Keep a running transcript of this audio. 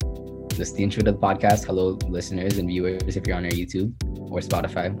This is the intro to the podcast. Hello, listeners and viewers, if you're on our YouTube or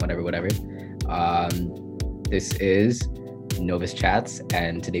Spotify, whatever. This is Novus Chats,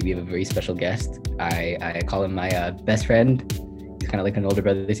 and today we have a very special guest. I call him my best friend. He's kind of like an older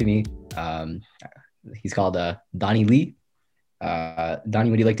brother to me. He's called Donnie Lee.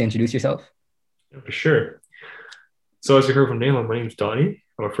 Donnie, would you like to introduce yourself? For sure. So as you heard from Nayla, my name is Donnie.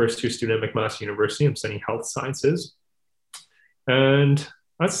 I'm a first-year student at McMaster University. I'm studying health sciences. And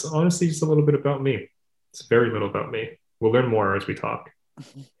that's honestly just a little bit about me. It's very little about me. We'll learn more as we talk.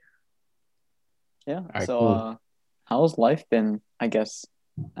 Yeah. Right, so cool. How's life been, I guess,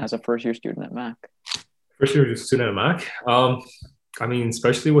 as a first-year student at Mac? First-year student at Mac.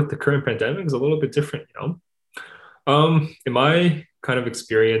 Especially with the current pandemic, it's a little bit different, In my kind of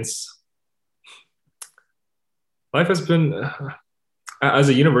experience, life has been, as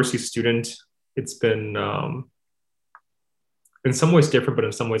a university student, it's been in some ways different, but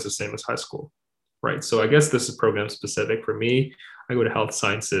in some ways the same as high school, right? So I guess this is program specific. For me, I go to health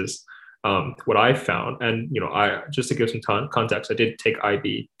sciences. What I found, and I just to give some context, I did take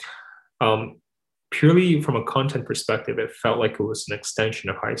IB. Purely from a content perspective, it felt like it was an extension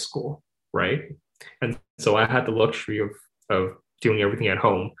of high school, right? And so I had the luxury of doing everything at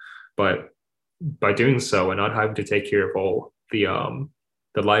home, but by doing so and not having to take care of all the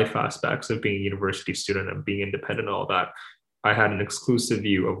life aspects of being a university student and being independent and all that, I had an exclusive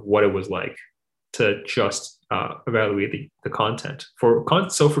view of what it was like to just evaluate the content.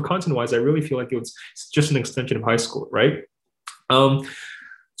 So for content wise, I really feel like it's just an extension of high school, right? So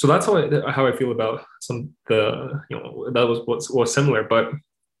that's how I feel about that was what's similar, but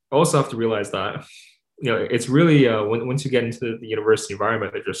I also have to realize that it's really once you get into the university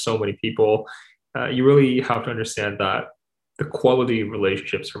environment, there's just so many people. You really have to understand that the quality of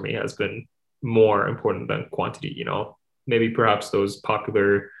relationships for me has been more important than quantity. Maybe perhaps those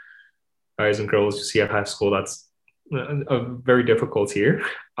popular guys and girls you see at high school, that's a very difficult here.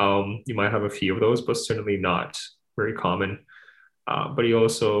 You might have a few of those, but certainly not very common. But you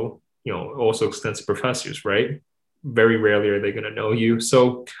also extends to professors, right? Very rarely are they going to know you.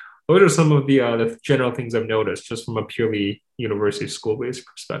 So those are some of the general things I've noticed just from a purely university school-based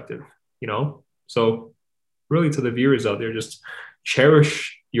perspective, So really to the viewers out there, just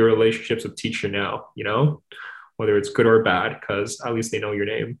cherish your relationships with teacher now, whether it's good or bad, because at least they know your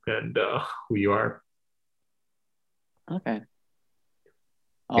name and who you are. Okay.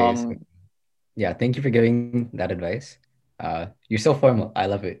 Yeah, thank you for giving that advice. You're so formal. I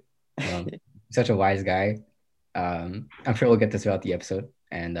love it. Such a wise guy. I'm sure we'll get this throughout the episode,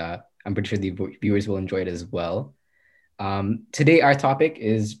 and I'm pretty sure the viewers will enjoy it as well. Today, our topic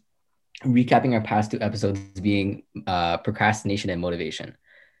is recapping our past two episodes being procrastination and motivation.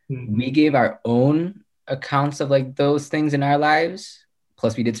 Mm-hmm. We gave our own accounts of like those things in our lives,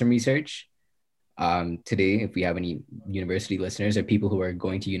 plus we did some research. Today, if we have any university listeners or people who are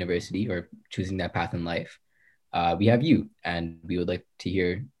going to university or choosing that path in life, we have you, and we would like to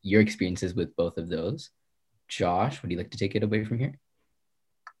hear your experiences with both of those. Josh, would you like to take it away from here?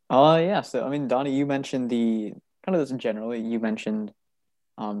 Yeah. So, Donnie, you mentioned this generally. You mentioned,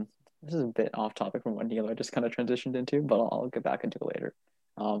 this is a bit off topic from what Neil just kind of transitioned into, but I'll get back into it later.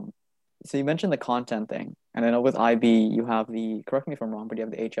 So you mentioned the content thing, and I know with IB you have correct me if I'm wrong, but you have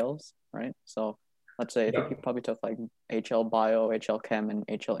the HLs, right? So let's say I think you probably took like HL Bio, HL Chem, and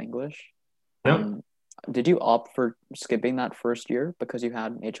HL English. Yeah. Did you opt for skipping that first year because you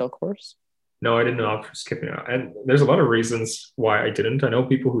had an HL course? No, I didn't opt for skipping it. And there's a lot of reasons why I didn't. I know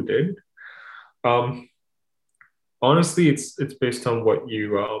people who did. Honestly, it's based on what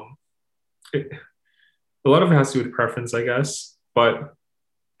you a lot of it has to do with preference, I guess. But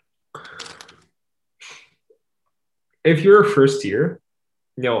if you're a first year,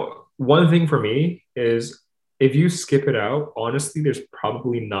 one thing for me is if you skip it out, honestly, there's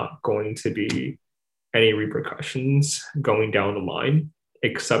probably not going to be any repercussions going down the line,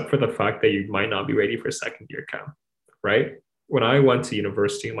 except for the fact that you might not be ready for second year chem, right? When I went to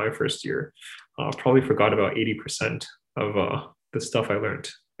university in my first year, probably forgot about 80% of the stuff I learned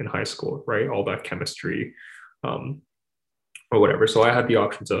in high school, right? All that chemistry, or whatever. So I had the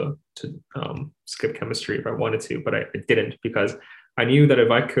option to skip chemistry if I wanted to, but I didn't, because I knew that if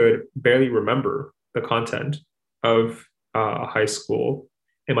I could barely remember the content of high school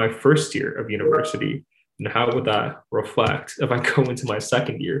in my first year of university, and how would that reflect if I go into my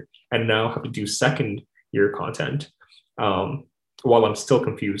second year and now have to do second year content while I'm still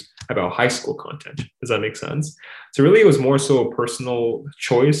confused about high school content? Does that make sense? So really, it was more so a personal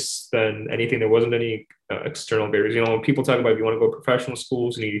choice than anything. There wasn't any external barriers. When people talk about if you want to go to professional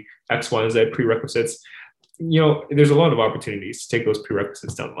schools, you need X, Y, and Z prerequisites. there's a lot of opportunities to take those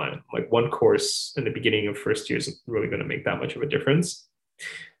prerequisites down the line. Like one course in the beginning of first year isn't really going to make that much of a difference.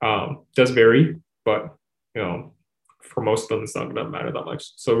 Does vary, but for most of them, it's not going to matter that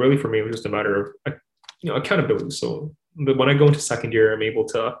much. So really, for me, it was just a matter of accountability. So when I go into second year, I'm able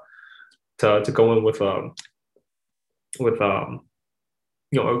to go in with a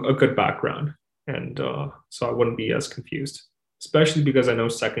good background, and so I wouldn't be as confused. Especially because I know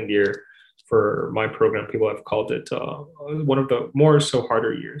second year for my program, people have called it one of the more so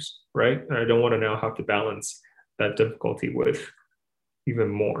harder years, right? And I don't want to now have to balance that difficulty with even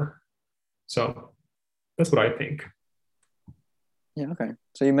more. So that's what I think. Yeah, okay.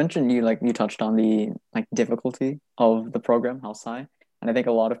 So you mentioned you touched on the difficulty of the program, Health Sci. And I think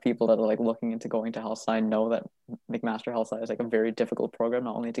a lot of people that are looking into going to Health Sci know that McMaster Health Sci is a very difficult program,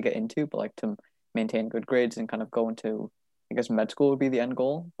 not only to get into, but to maintain good grades and kind of go into, I guess med school would be the end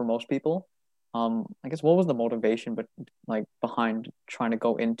goal for most people. I guess what was the motivation behind trying to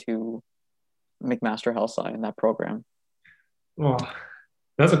go into McMaster Health Sci in that program? Well,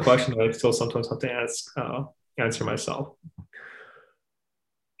 that's a question that I still sometimes have to answer myself.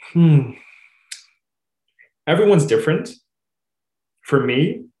 Everyone's different. For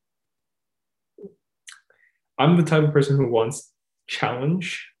me, I'm the type of person who wants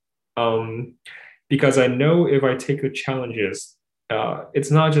challenge, because I know if I take the challenges,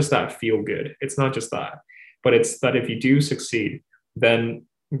 it's not just that feel good. It's not just that, but it's that if you do succeed, then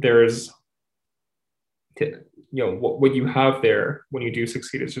there's, what you have there when you do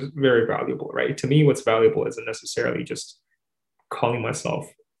succeed is just very valuable, right? To me, what's valuable isn't necessarily just calling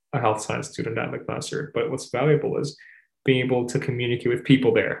myself a health science student at McMaster, but what's valuable is being able to communicate with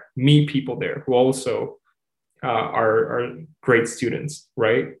people there, meet people there who also are great students,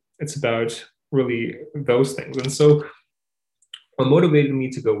 right? It's about really those things. And so what motivated me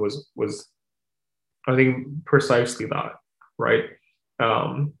to go was I think precisely that, right?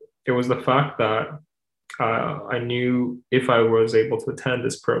 It was the fact that I knew if I was able to attend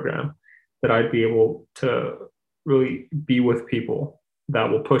this program, that I'd be able to really be with people that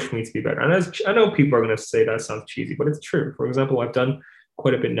will push me to be better. And as I know people are going to say that sounds cheesy, but it's true. For example, I've done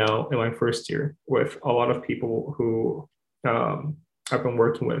quite a bit now in my first year with a lot of people who I've been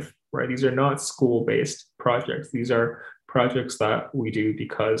working with, right? These are not school-based projects. These are projects that we do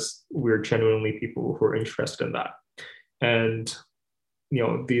because we're genuinely people who are interested in that. And,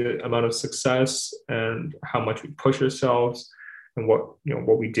 the amount of success and how much we push ourselves and what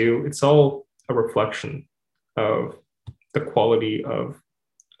we do, it's all a reflection of the quality of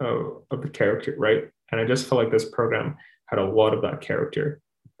the character, right? And I just felt like this program had a lot of that character,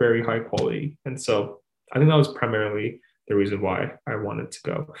 very high quality. And so I think that was primarily the reason why I wanted to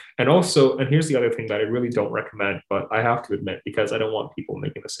go. And also, and here's the other thing that I really don't recommend, but I have to admit, because I don't want people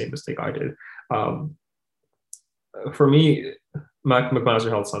making the same mistake I did. For me, McMaster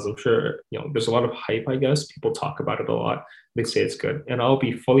Health Science, I'm sure, there's a lot of hype, I guess. People talk about it a lot. They say it's good. And I'll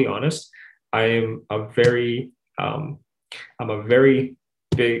be fully honest, I'm very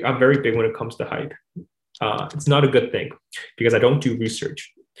big when it comes to hype. It's not a good thing because I don't do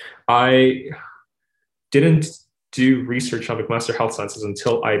research. I didn't do research on McMaster Health Sciences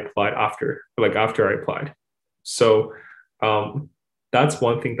until I applied after I applied. So that's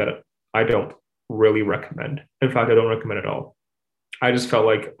one thing that I don't really recommend. In fact, I don't recommend it at all. I just felt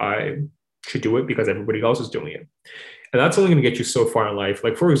like I should do it because everybody else is doing it. And that's only going to get you so far in life.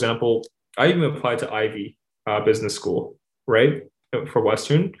 Like, for example, I even applied to Ivy Business School, right? For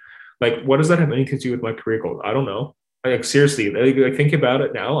Western. Like, what does that have anything to do with my career goals? I don't know. Like, seriously, like think about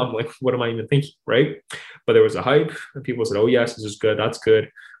it now. I'm like, what am I even thinking, right? But there was a hype, and people said, "Oh yes, this is good. That's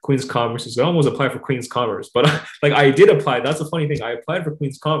good." Queen's Commerce is good. I almost applied for Queen's Commerce, but like I did apply. That's a funny thing. I applied for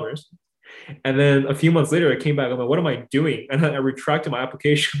Queen's Commerce, and then a few months later, I came back. I'm like, "What am I doing?" And I retracted my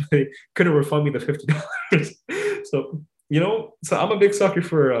application. They couldn't refund me the $50. So so I'm a big sucker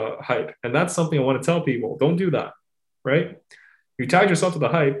for hype, and that's something I want to tell people. Don't do that, right? You tag yourself to the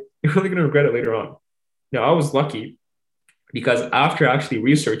hype, you're really going to regret it later on. Now, I was lucky because after actually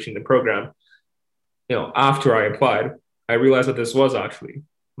researching the program, after I applied, I realized that this was actually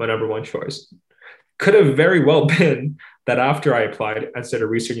my number one choice. Could have very well been that after I applied and started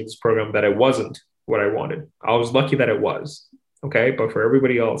researching this program, that it wasn't what I wanted. I was lucky that it was, okay? But for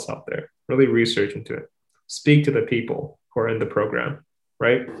everybody else out there, really research into it. Speak to the people who are in the program,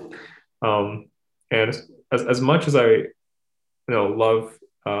 right? And as much as I love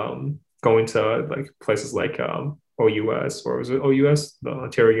going to like places like OUS, or was it OUS, the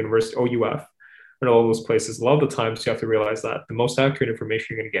Ontario University, OUF, and all those places. A lot of the times you have to realize that the most accurate information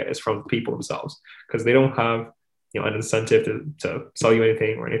you're going to get is from the people themselves, because they don't have an incentive to sell you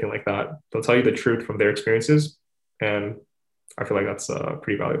anything or anything like that. They'll tell you the truth from their experiences, and I feel like that's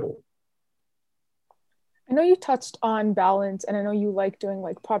pretty valuable. I know you touched on balance, and I know you like doing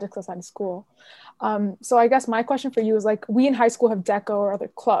like projects outside of school. So I guess my question for you is like, we in high school have DECA or other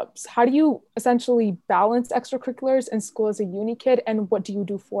clubs. How do you essentially balance extracurriculars in school as a uni kid? And what do you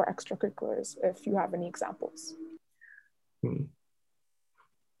do for extracurriculars, if you have any examples?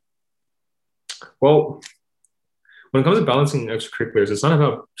 Well, when it comes to balancing extracurriculars, it's not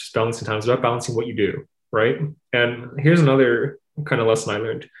about just balancing time, it's about balancing what you do, right? And here's another kind of lesson I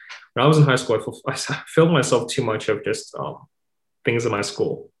learned. When I was in high school, I filled myself too much of just things in my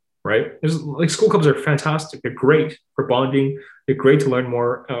school, right? Like school clubs are fantastic. They're great for bonding. They're great to learn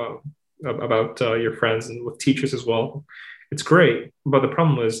more about your friends and with teachers as well. It's great. But the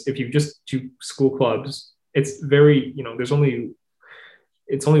problem is if you just do school clubs, it's very,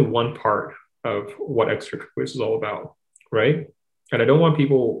 it's only one part of what extracurriculars is all about, right? And I don't want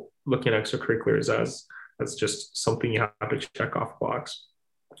people looking at extracurriculars as just something you have to check off a box.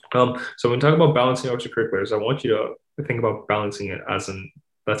 So when we talk about balancing extracurriculars, I want you to think about balancing it as in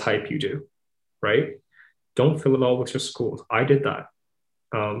the type you do, right? Don't fill it all with your school. I did that.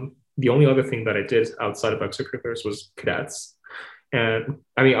 The only other thing that I did outside of extracurriculars was cadets. And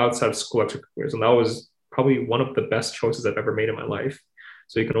I mean, outside of school extracurriculars. And that was probably one of the best choices I've ever made in my life.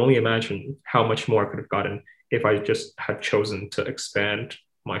 So you can only imagine how much more I could have gotten if I just had chosen to expand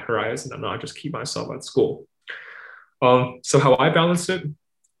my horizon and not just keep myself at school. So how I balance it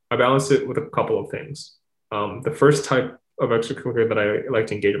with a couple of things. The first type of extracurricular that I like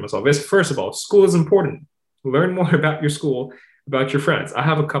to engage in myself is, first of all, school is important. Learn more about your school, about your friends. I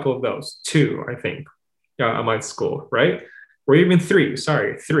have a couple of those, 2, I think, at my school, right? Or even 3,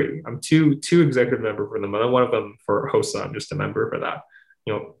 three. I'm two executive member for them, and one of them for HOSA. I'm just a member for that.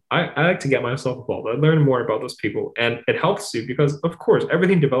 I like to get myself involved. I learn more about those people, and it helps you because, of course,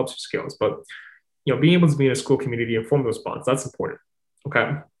 everything develops your skills. But being able to be in a school community and form those bonds, that's important.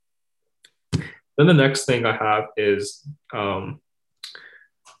 Okay. Then the next thing I have is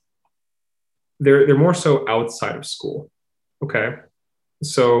they're more so outside of school. Okay.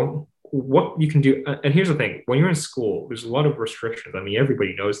 So what you can do, and here's the thing: when you're in school, there's a lot of restrictions. I mean,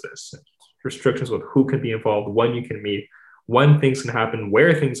 everybody knows this. Restrictions with who can be involved, when you can meet, when things can happen,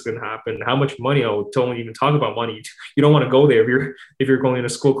 where things can happen, how much money. Don't even talk about money. You don't want to go there if you're going in a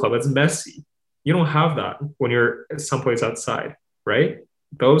school club. That's messy. You don't have that when you're someplace outside, right?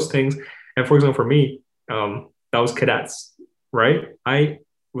 Those things. And for example, for me, that was cadets, right? I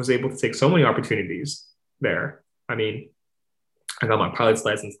was able to take so many opportunities there. I mean, I got my pilot's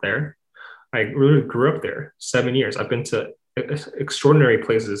license there. I really grew up there, 7 years. I've been to extraordinary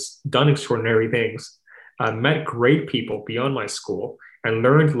places, done extraordinary things, met great people beyond my school, and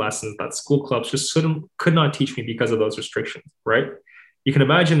learned lessons that school clubs just could not teach me because of those restrictions, right? You can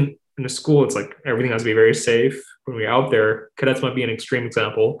imagine in a school, it's like everything has to be very safe. When we're out there, cadets might be an extreme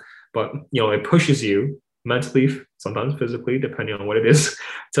example, but it pushes you mentally, sometimes physically, depending on what it is,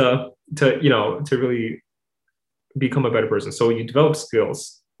 to really become a better person. So you develop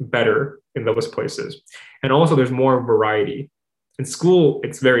skills better in those places. And also there's more variety. In school,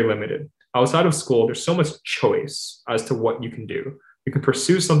 it's very limited. Outside of school, there's so much choice as to what you can do. You can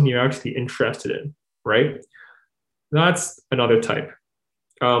pursue something you're actually interested in, right? That's another type.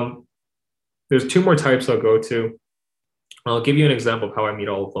 There's 2 more types I'll go to. I'll give you an example of how I meet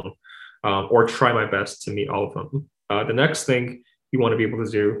all of them, or try my best to meet all of them. The next thing you want to be able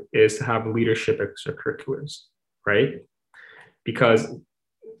to do is to have leadership extracurriculars, right? Because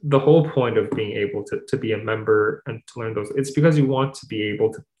the whole point of being able to be a member and to learn those, it's because you want to be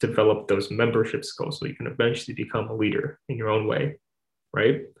able to develop those membership skills so you can eventually become a leader in your own way,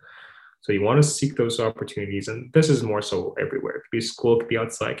 right? So you want to seek those opportunities. And this is more so everywhere. It could be school, it could be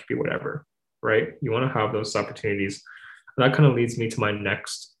outside, it could be whatever, right? You want to have those opportunities. And that kind of leads me to my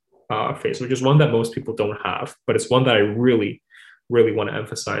next phase, which is one that most people don't have, but it's one that I really, really want to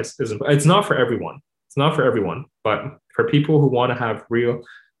emphasize. It's not for everyone. It's not for everyone, but for people who want to have real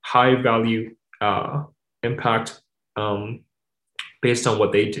high value impact based on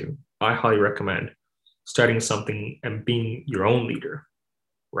what they do, I highly recommend starting something and being your own leader,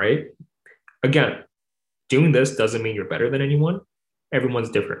 right? Again, doing this doesn't mean you're better than anyone.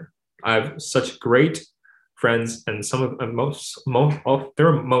 Everyone's different. I have such great friends, and some of them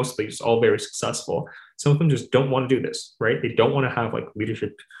they're mostly just all very successful. Some of them just don't want to do this, right? They don't want to have like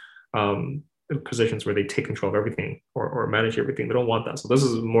leadership positions where they take control of everything or manage everything. They don't want that. So this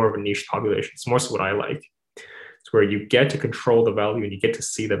is more of a niche population. It's more so what I like. It's where you get to control the value and you get to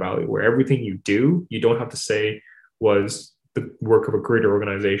see the value, where everything you do, you don't have to say was the work of a greater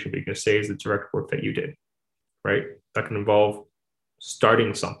organization, but you can say is the direct work that you did, right? That can involve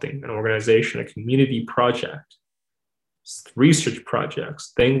starting something, an organization, a community project, research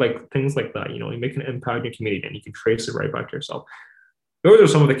projects, things like that. You make an impact in your community and you can trace it right back to yourself. Those are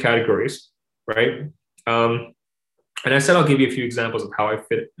some of the categories, right? And I said I'll give you a few examples of how I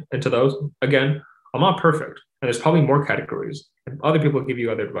fit into those. Again, I'm not perfect, and there's probably more categories, and other people give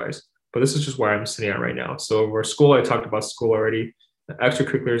you other advice. But this is just where I'm sitting at right now. So for school, I talked about school already.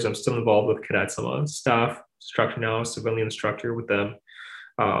 Extracurriculars, I'm still involved with cadets. I'm a staff instructor now, civilian instructor with them.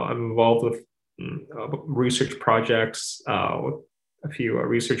 I'm involved with research projects, with a few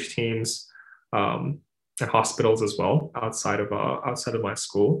research teams, and hospitals as well outside of my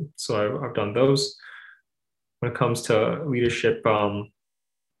school. So I've done those. When it comes to leadership,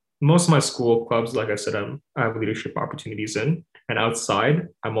 most of my school clubs, like I said, I have leadership opportunities in. And outside,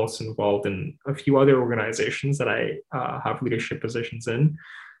 I'm also involved in a few other organizations that I have leadership positions in.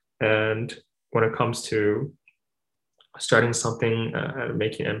 And when it comes to starting something and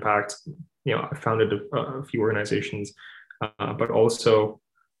making an impact, I founded a few organizations, but also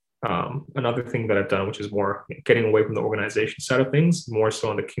another thing that I've done, which is more getting away from the organization side of things, more so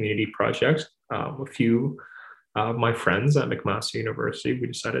on the community project. A few my friends at McMaster University, we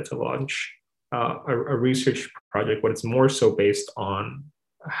decided to launch a research project, but it's more so based on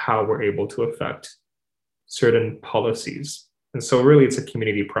how we're able to affect certain policies. And so really it's a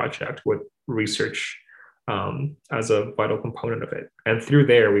community project with research as a vital component of it. And through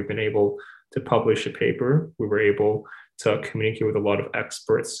there, we've been able to publish a paper. We were able to communicate with a lot of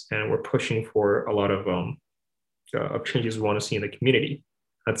experts, and we're pushing for a lot of changes we want to see in the community.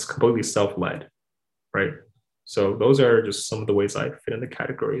 That's completely self-led, right? So those are just some of the ways I fit in the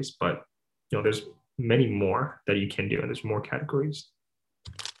categories, but there's many more that you can do, and there's more categories.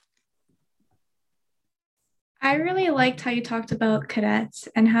 I really liked how you talked about cadets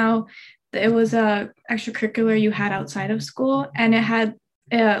and how it was a extracurricular you had outside of school, and it had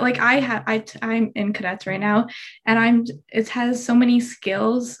I'm in cadets right now, and it has so many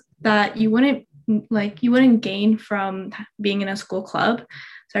skills that you wouldn't gain from being in a school club.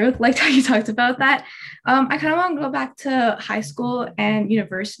 So I really liked how you talked about that. I kind of want to go back to high school and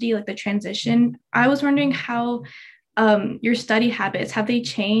university, like the transition. I was wondering how your study habits, have they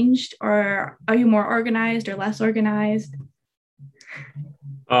changed, or are you more organized or less organized?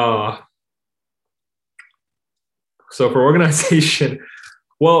 So for organization,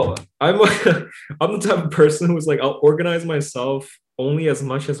 well, I'm the type of person who's like, I'll organize myself only as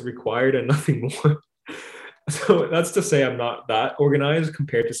much as required and nothing more. So that's to say I'm not that organized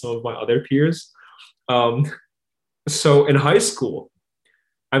compared to some of my other peers. So in high school,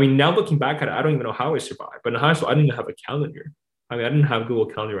 I mean, now looking back at it, I don't even know how I survived. But in high school, I didn't even have a calendar. I mean, I didn't have Google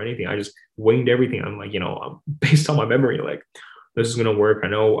Calendar or anything. I just winged everything. I'm like, based on my memory, like, this is going to work. I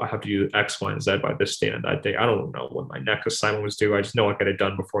know I have to do X, Y, and Z by this date and that day. I don't know when my next assignment was due. I just know I get it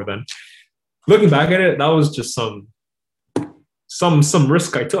done before then. Looking back at it, that was just some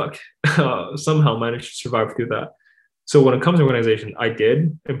risk I took. Somehow managed to survive through that. So when it comes to organization, I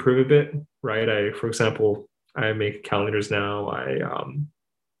did improve a bit, right? For example, I make calendars now. I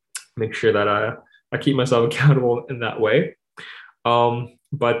make sure that I keep myself accountable in that way.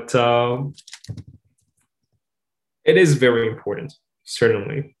 But it is very important,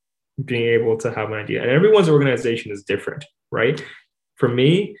 certainly, being able to have an idea. And everyone's organization is different, right? For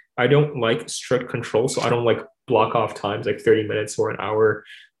me, I don't like strict control. So I don't like block off times like 30 minutes or an hour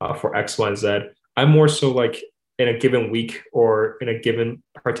for X, Y, and Z. I'm more so like in a given week or in a given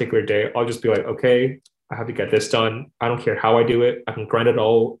particular day, I'll just be like, okay, I have to get this done. I don't care how I do it. I can grind it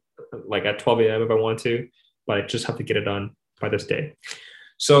all like at 12 a.m. if I want to, but I just have to get it done by this day.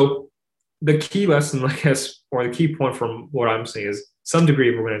 So the key lesson, I guess, or the key point from what I'm saying is some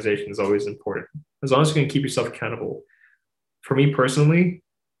degree of organization is always important. As long as you can keep yourself accountable. For me personally,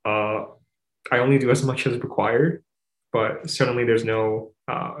 I only do as much as required, but certainly there's no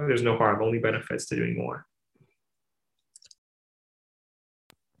harm, only benefits to doing more.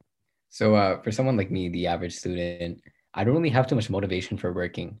 So for someone like me, the average student, I don't really have too much motivation for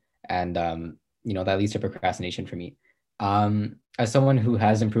working, and that leads to procrastination for me. As someone who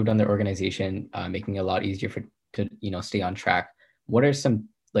has improved on their organization, making it a lot easier to stay on track, what are some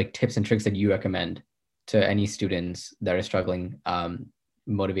like tips and tricks that you recommend to any students that are struggling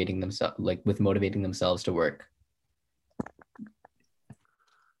motivating themselves to work?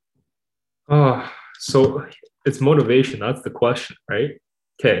 So it's motivation. That's the question, right?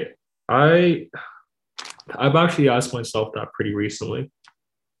 Okay. I've actually asked myself that pretty recently,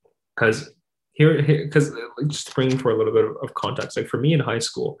 because just bringing for a little bit of context, like for me in high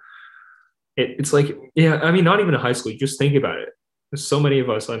school, it's like, yeah, I mean, not even in high school, you just think about it. there's so many of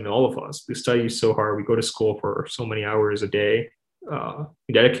us, I mean, all of us, we study so hard. We go to school for so many hours a day.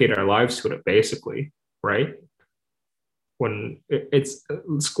 We dedicate our lives to it, basically, right? When it's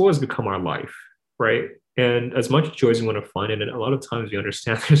school has become our life, right? And as much joy as we want to find in it, a lot of times we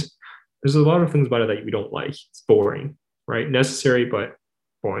understand there's a lot of things about it that we don't like. It's boring, right? Necessary, but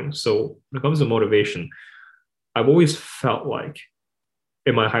boring. So when it comes to motivation, I've always felt like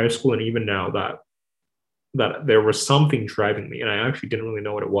in my high school and even now that there was something driving me, and I actually didn't really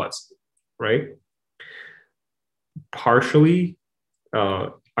know what it was, right? Partially,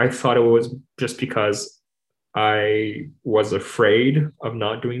 I thought it was just because I was afraid of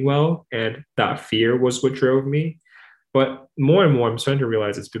not doing well, and that fear was what drove me. But more and more, I'm starting to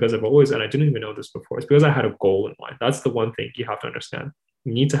realize it's because I've always, and I didn't even know this before, it's because I had a goal in mind. That's the one thing you have to understand.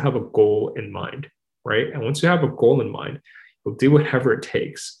 You need to have a goal in mind, right? And once you have a goal in mind, you'll do whatever it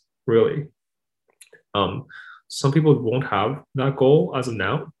takes, really. Some people won't have that goal as of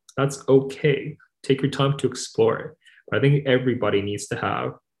now. That's okay. Take your time to explore it. But I think everybody needs to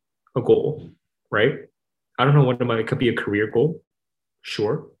have a goal, right? I don't know what it could be a career goal,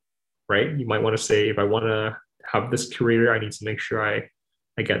 sure, right? You might want to say, if I want to have this career, I need to make sure I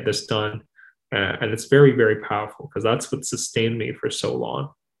get this done. And it's very, very powerful because that's what sustained me for so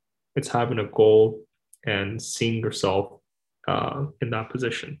long. It's having a goal and seeing yourself in that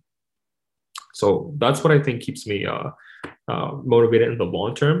position. So that's what I think keeps me motivated in the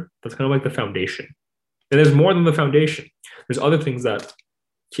long term. That's kind of like the foundation. And there's more than the foundation. There's other things that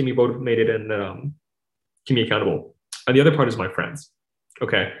keep me motivated and keep me accountable. And the other part is my friends.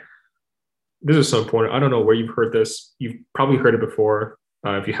 Okay. This is so important. I don't know where you've heard this. You've probably heard it before.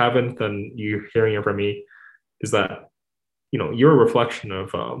 If you haven't, then you're hearing it from me, is that, you're a reflection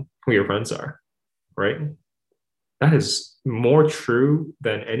of who your friends are, right? That is more true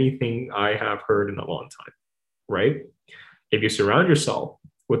than anything I have heard in a long time, right? If you surround yourself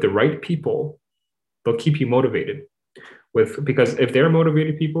with the right people, they'll keep you motivated. Because if they're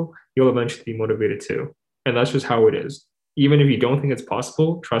motivated people, you'll eventually be motivated too. And that's just how it is. Even if you don't think it's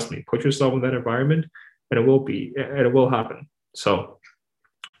possible, trust me, put yourself in that environment and it will happen. So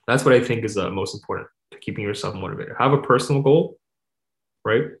that's what I think is most important to keeping yourself motivated. Have a personal goal,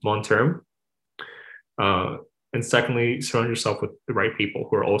 right? Long term. And secondly, surround yourself with the right people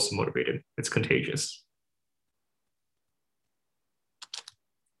who are also motivated. It's contagious.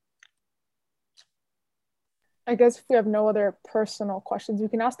 I guess if we have no other personal questions, we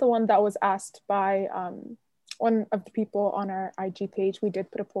can ask the one that was asked by one of the people on our IG page. We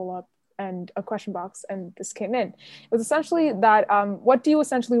did put a poll up and a question box, and this came in. It was essentially that, what do you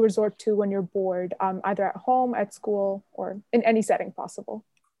essentially resort to when you're bored, either at home, at school, or in any setting possible?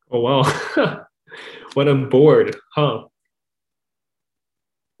 Oh, wow. When I'm bored, huh?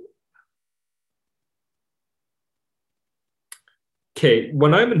 Okay,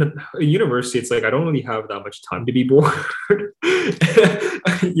 when I'm in a university, it's like I don't really have that much time to be bored. In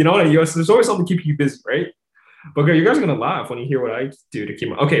the US, there's always something to keep you busy, right? But you guys are gonna laugh when you hear what I do to keep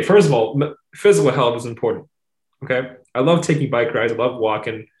my. Okay, first of all, physical health is important. Okay, I love taking bike rides. I love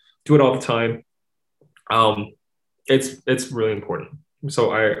walking. Do it all the time. It's really important.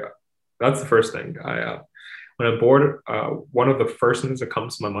 So that's the first thing. When I'm bored, one of the first things that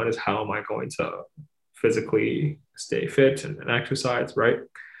comes to my mind is how am I going to physically stay fit and exercise, right?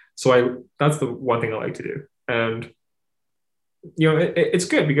 So that's the one thing I like to do. And it's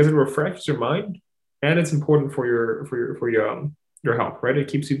good because it refreshes your mind and it's important for your health, right? It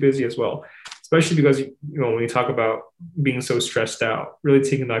keeps you busy as well, especially because when you talk about being so stressed out, really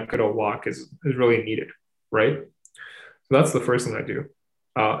taking that good old walk is really needed, right? So that's the first thing I do.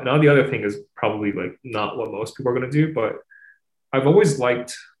 Now the other thing is probably like not what most people are going to do, but I've always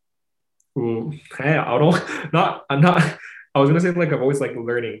liked. I was gonna say like I've always liked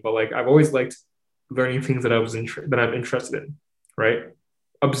learning, but like I've always liked learning things that I'm interested in, right?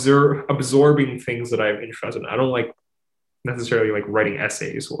 Absorbing things that I'm interested in. I don't like necessarily like writing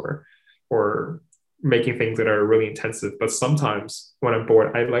essays or making things that are really intensive, but sometimes when I'm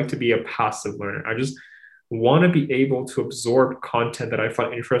bored, I like to be a passive learner. I just want to be able to absorb content that I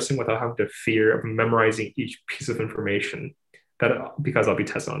find interesting without having to fear of memorizing each piece of information because I'll be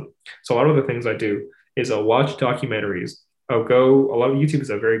tested on. So a lot of the things I do is I'll watch documentaries. A lot of YouTube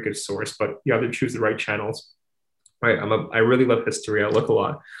is a very good source, but you have to choose the right channels. Right. I really love history. I look a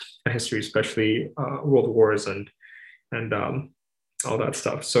lot at history, especially world wars and all that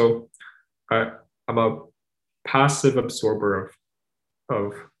stuff. So I'm a passive absorber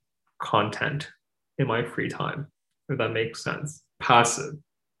of content in my free time, if that makes sense. Passive.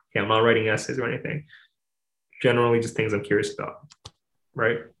 Okay, I'm not writing essays or anything. Generally just things I'm curious about,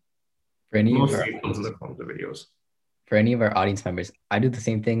 right? For any Mostly it comes in the forms of videos. for any of our audience members, I do the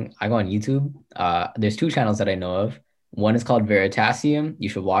same thing. I go on YouTube. There's two channels that I know of. One is called Veritasium. You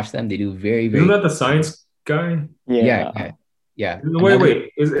should watch them. They do very, Isn't very that the science guy? yeah.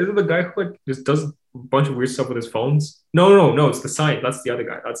 Wait. Is it the guy who like just does a bunch of weird stuff with his phones? No. It's the science. That's the other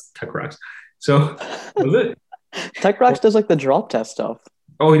guy. That's TechRax. So was it? TechRax does like the drop test stuff.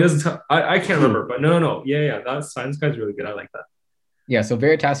 Oh, he doesn't. I can't remember, but no. Yeah. That science guy's really good. I like that. Yeah, so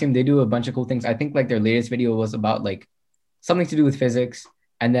Veritasium, they do a bunch of cool things. I think like their latest video was about like something to do with physics.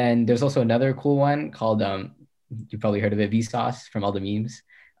 And then there's also another cool one called you probably heard of it, Vsauce from all the memes.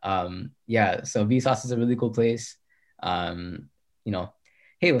 Yeah, so Vsauce is a really cool place. You know,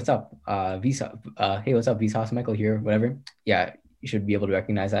 hey, what's up? Vsauce, hey, what's up, Vsauce, Michael here, whatever. Yeah, you should be able to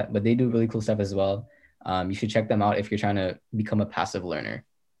recognize that. But they do really cool stuff as well. You should check them out if you're trying to become a passive learner.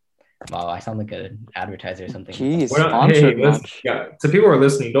 Wow, I sound like an advertiser or something. Jeez, yeah. To people who are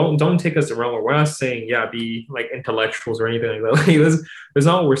listening, don't take us the wrong way. We're not saying be like intellectuals or anything like that. That's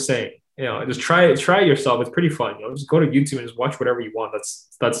not what we're saying. You know, just try it yourself. It's pretty fun. You know, just go to YouTube and just watch whatever you want.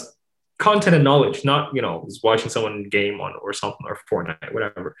 That's content and knowledge, not just watching someone game on or something or Fortnite,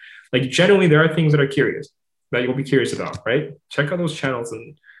 whatever. Like generally, there are things that are curious that you'll be curious about, right? Check out those channels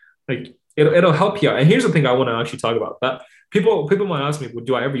and like it'll help you out. And here's the thing I want to actually talk about that. People might ask me, well,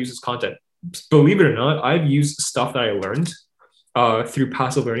 do I ever use this content? Believe it or not, I've used stuff that I learned through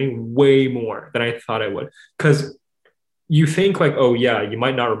passive learning way more than I thought I would. Because you think like, oh yeah, you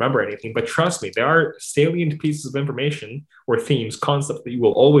might not remember anything, but trust me, there are salient pieces of information or themes, concepts that you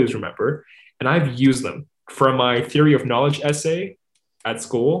will always remember. And I've used them from my theory of knowledge essay at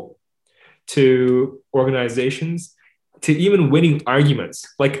school to organizations to even winning arguments.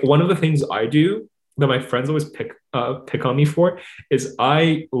 Like one of the things I do that my friends always pick on me for is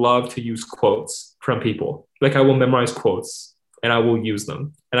I love to use quotes from people. Like I will memorize quotes and I will use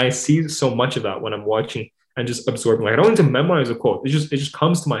them. And I see so much of that when I'm watching and just absorbing. Like I don't need to memorize a quote. It just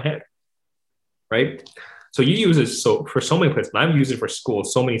comes to my head, right? So you use it for so many places. And I've used it for school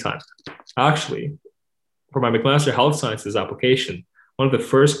so many times. Actually, for my McMaster Health Sciences application, one of the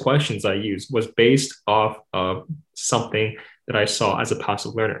first questions I used was based off of something that I saw as a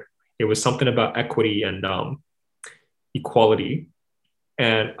passive learner. It was something about equity and equality.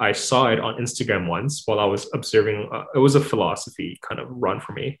 And I saw it on Instagram once while I was observing. It was a philosophy kind of run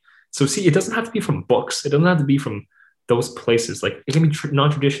for me. So see, it doesn't have to be from books. It doesn't have to be from those places. Like it can be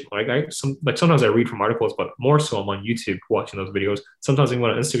non-traditional. Sometimes I read from articles, but more so I'm on YouTube watching those videos. Sometimes even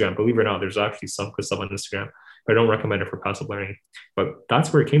on Instagram. Believe it or not, there's actually some good stuff on Instagram. But I don't recommend it for passive learning. But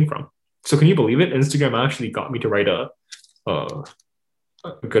that's where it came from. So can you believe it? Instagram actually got me to write a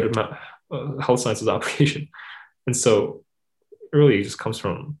good amount health sciences application. And so it really just comes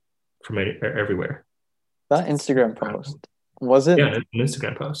from everywhere. That Instagram post, was it? Yeah, an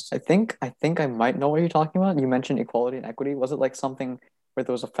Instagram post. I think I might know what you're talking about. You mentioned equality and equity. Was it like something where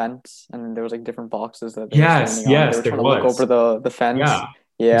there was a fence and there was like different boxes that yes, they were trying to look over the fence?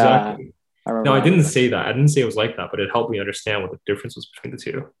 Yeah. Exactly. I didn't say that. I didn't say it was like that, but it helped me understand what the difference was between the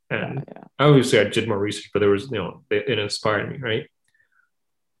two. And obviously I did more research, but there was, it inspired me, right?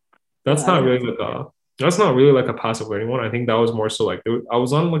 That's not really like a passive learning one. I think that was more so like I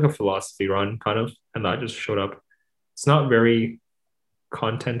was on like a philosophy run kind of, and that just showed up. It's not very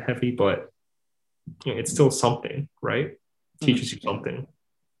content heavy, but it's still something, right? It teaches you something.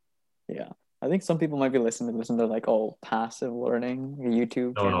 Yeah. I think some people might be listening to this and they're like, oh, passive learning,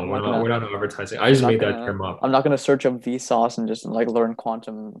 YouTube. No, we're not advertising. I just made that term up. I'm not going to search up Vsauce and just like learn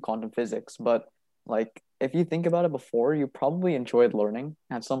quantum physics. But like, if you think about it before, you probably enjoyed learning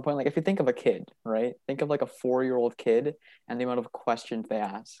at some point. Like if you think of a kid, right? Think of like a 4-year-old kid and the amount of questions they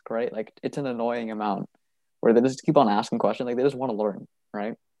ask, right? Like it's an annoying amount where they just keep on asking questions. Like they just want to learn,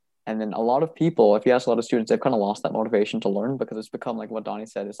 right? And then a lot of people, if you ask a lot of students, they've kind of lost that motivation to learn because it's become like what Donnie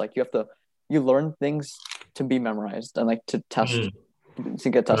said. It's like you learn things to be memorized and like to test, to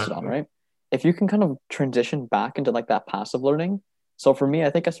get tested on, right? If you can kind of transition back into like that passive learning. So for me, I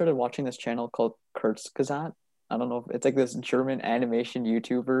think I started watching this channel called Kurzgesagt. I don't know if it's like this German animation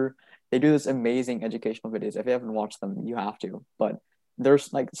YouTuber. They do this amazing educational videos. If you haven't watched them, you have to. But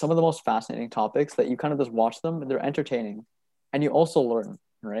there's like some of the most fascinating topics that you kind of just watch them and they're entertaining. And you also learn,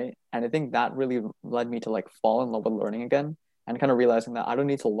 right? And I think that really led me to like fall in love with learning again and kind of realizing that I don't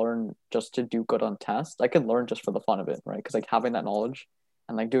need to learn just to do good on tests. I can learn just for the fun of it, right? Because like having that knowledge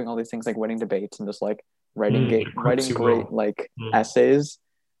and like doing all these things like winning debates and just like writing great like essays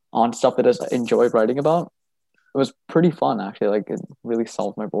on stuff that I enjoyed writing about. It was pretty fun actually. Like it really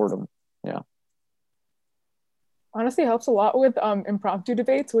solved my boredom. Yeah. Honestly, it helps a lot with impromptu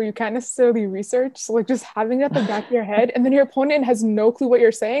debates where you can't necessarily research. So like just having it at the back of your head and then your opponent has no clue what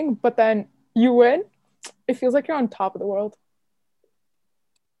you're saying, but then you win. it feels like you're on top of the world.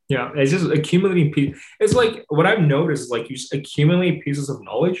 Yeah, it's just accumulating pieces. It's like what I've noticed is like you just accumulate pieces of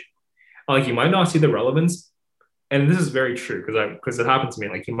knowledge. Like you might not see the relevance, and this is very true because it happened to me.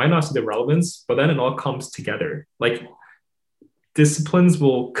 Like you might not see the relevance, but then it all comes together. Like disciplines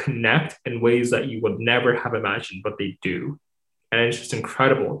will connect in ways that you would never have imagined, but they do, and it's just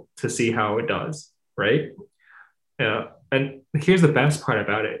incredible to see how it does. Right? Yeah. And here's the best part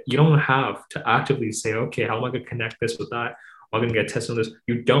about it: you don't have to actively say, "Okay, how am I going to connect this with that? I'm going to get tested on this."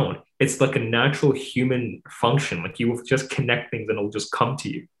 You don't. It's like a natural human function. Like you will just connect things and it'll just come to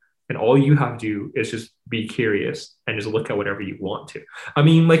you. And all you have to do is just be curious and just look at whatever you want to. I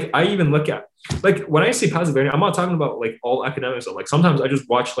mean, like I even look at, like when I say passive learning, I'm not talking about like all academics. Like sometimes I just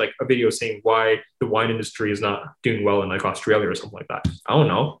watch like a video saying why the wine industry is not doing well in like Australia or something like that. I don't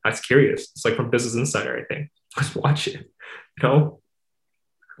know. That's curious. It's like from Business Insider, I think. Just watch it. You know?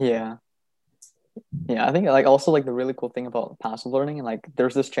 Yeah. Yeah, I think like also like the really cool thing about passive learning, and like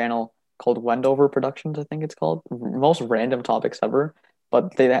there's this channel called Wendover Productions, I think it's called. Most random topics ever,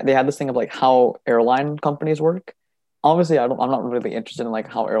 but they had this thing of like how airline companies work. Obviously, I'm not really interested in like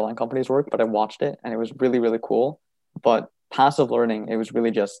how airline companies work, but I watched it and it was really really cool. But passive learning, it was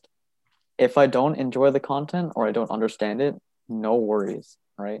really just if I don't enjoy the content or I don't understand it, no worries,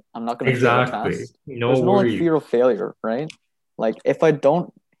 right? I'm not going to fail a Exactly. test. No There's no like worries. fear of failure, right? Like if I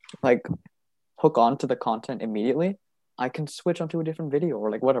don't like hook on to the content immediately, I can switch onto a different video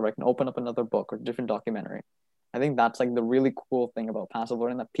or like whatever. I can open up another book or different documentary. I think that's like the really cool thing about passive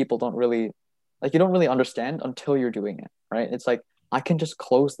learning that people don't really like. You don't really understand until you're doing it, right? It's like I can just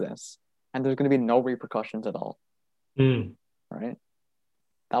close this and there's going to be no repercussions at all, right?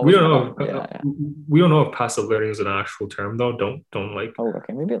 That We was don't know. yeah. We don't know if passive learning is an actual term though. Don't like. Oh,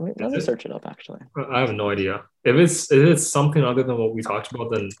 okay. Maybe let me search it up actually. I have no idea. If it's something other than what we talked about,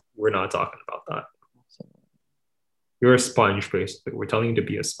 then we're not talking about that. You're a sponge, basically. We're telling you to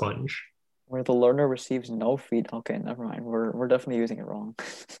be a sponge. Where the learner receives no feed. Okay, never mind. We're definitely using it wrong.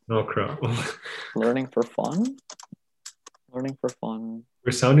 No crap. Learning for fun. Learning for fun.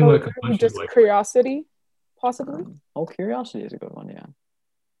 We're sounding like a bunch just of like curiosity, possibly. Curiosity is a good one. Yeah.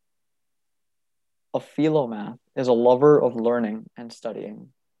 A philomath is a lover of learning and studying.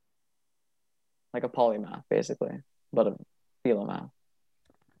 Like a polymath, basically, but a philomath.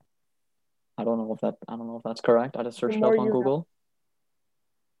 I don't know if that's correct. I just searched it up on Google.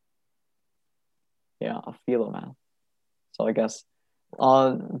 Yeah, a philomath. So I guess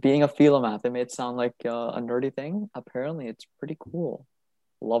being a philomath, it may sound like a nerdy thing. Apparently, it's pretty cool.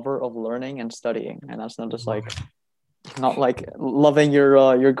 Lover of learning and studying, and that's not just like not like loving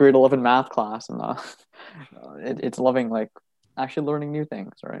your grade 11 math class, and it's loving like actually learning new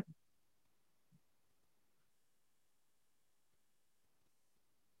things, right?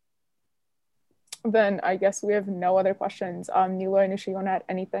 Then I guess we have no other questions. Nilo and Nisha, you want to add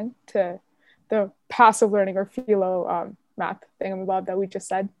anything to the passive learning or philo math thingamabob that we just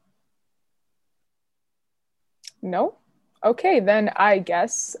said? No? Okay, then I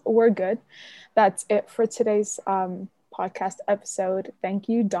guess we're good. That's it for today's podcast episode. Thank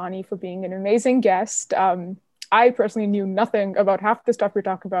you, Donnie, for being an amazing guest. I personally knew nothing about half the stuff you're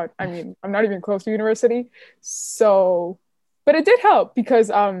talking about. I mean, I'm not even close to university. So, but it did help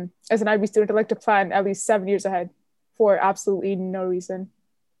because as an IB student, I like to plan at least 7 years ahead for absolutely no reason.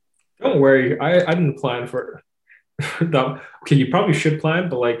 Don't worry. I didn't plan for that. Okay, you probably should plan,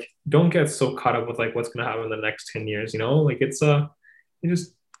 but like don't get so caught up with like what's gonna happen in the next 10 years, you know? Like it's you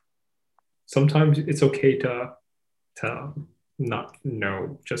just sometimes it's okay to not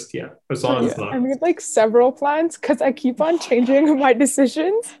know just yet. As long as I made like several plans because I keep on changing my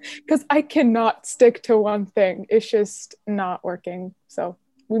decisions because I cannot stick to one thing. It's just not working. So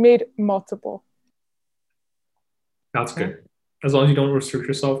we made multiple. That's good. As long as you don't restrict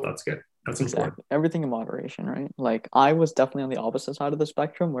yourself, that's good. That's important. Everything in moderation, right? Like I was definitely on the opposite side of the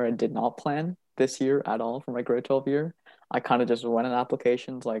spectrum where I did not plan this year at all for my grade 12 year. I kind of just went in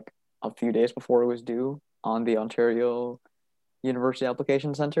applications like a few days before it was due on the Ontario University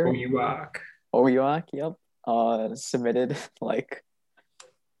Application Center. OUAC, yep. Submitted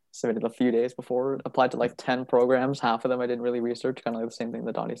a few days before, applied to like 10 programs. Half of them I didn't really research, kind of like the same thing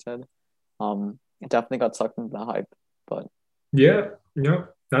that Donnie said. It definitely got sucked into the hype, but yeah,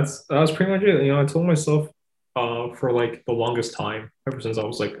 that was pretty much it. You know, I told myself for like the longest time, ever since I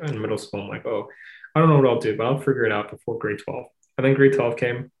was like in middle school, I'm like, oh, I don't know what I'll do, but I'll figure it out before grade 12. And then grade 12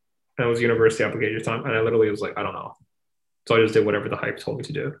 came and it was university application time, and I literally was like, I don't know. So I just did whatever the hype told me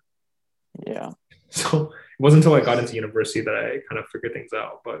to do. Yeah. So it wasn't until I got into university that I kind of figured things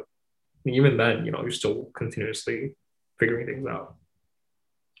out. But even then, you know, you're still continuously figuring things out.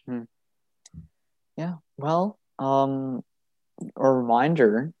 Yeah. Well, a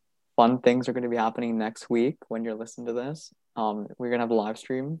reminder, fun things are going to be happening next week when you're listening to this. We're going to have a live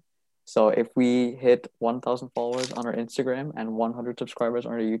stream. So if we hit 1,000 followers on our Instagram and 100 subscribers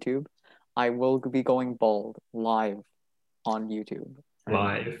on our YouTube, I will be going bald live on YouTube.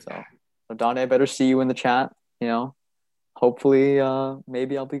 Live. So Donnie, I better see you in the chat. Hopefully,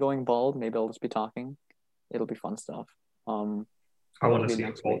 maybe I'll be going bald. Maybe I'll just be talking. It'll be fun stuff. I want to see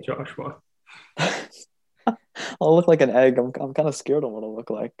next bald week. Joshua. I'll look like an egg. I'm kind of scared of what I'll look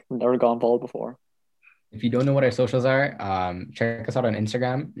like. I've never gone bald before. If you don't know what our socials are, check us out on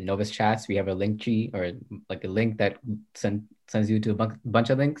Instagram, Novus Chats. We have a link tree or like a link that sends you to a bunch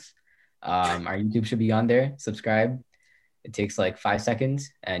of links. Our YouTube should be on there. Subscribe. It takes like 5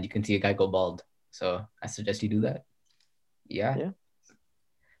 seconds and you can see a guy go bald. So I suggest you do that. Yeah.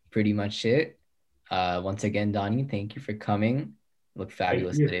 Pretty much it. Once again, Donnie, thank you for coming. Look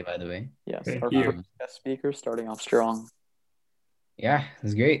fabulous today, by the way. Yes, Thank our you. first guest speaker starting off strong. Yeah, it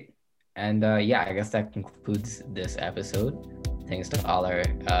was great. And I guess that concludes this episode. Thanks to all our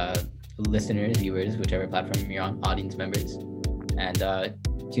listeners, viewers, whichever platform you're on, audience members. And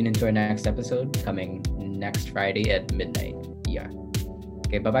tune into our next episode coming next Friday at midnight. Yeah.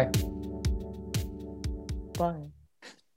 Okay, bye-bye. Bye.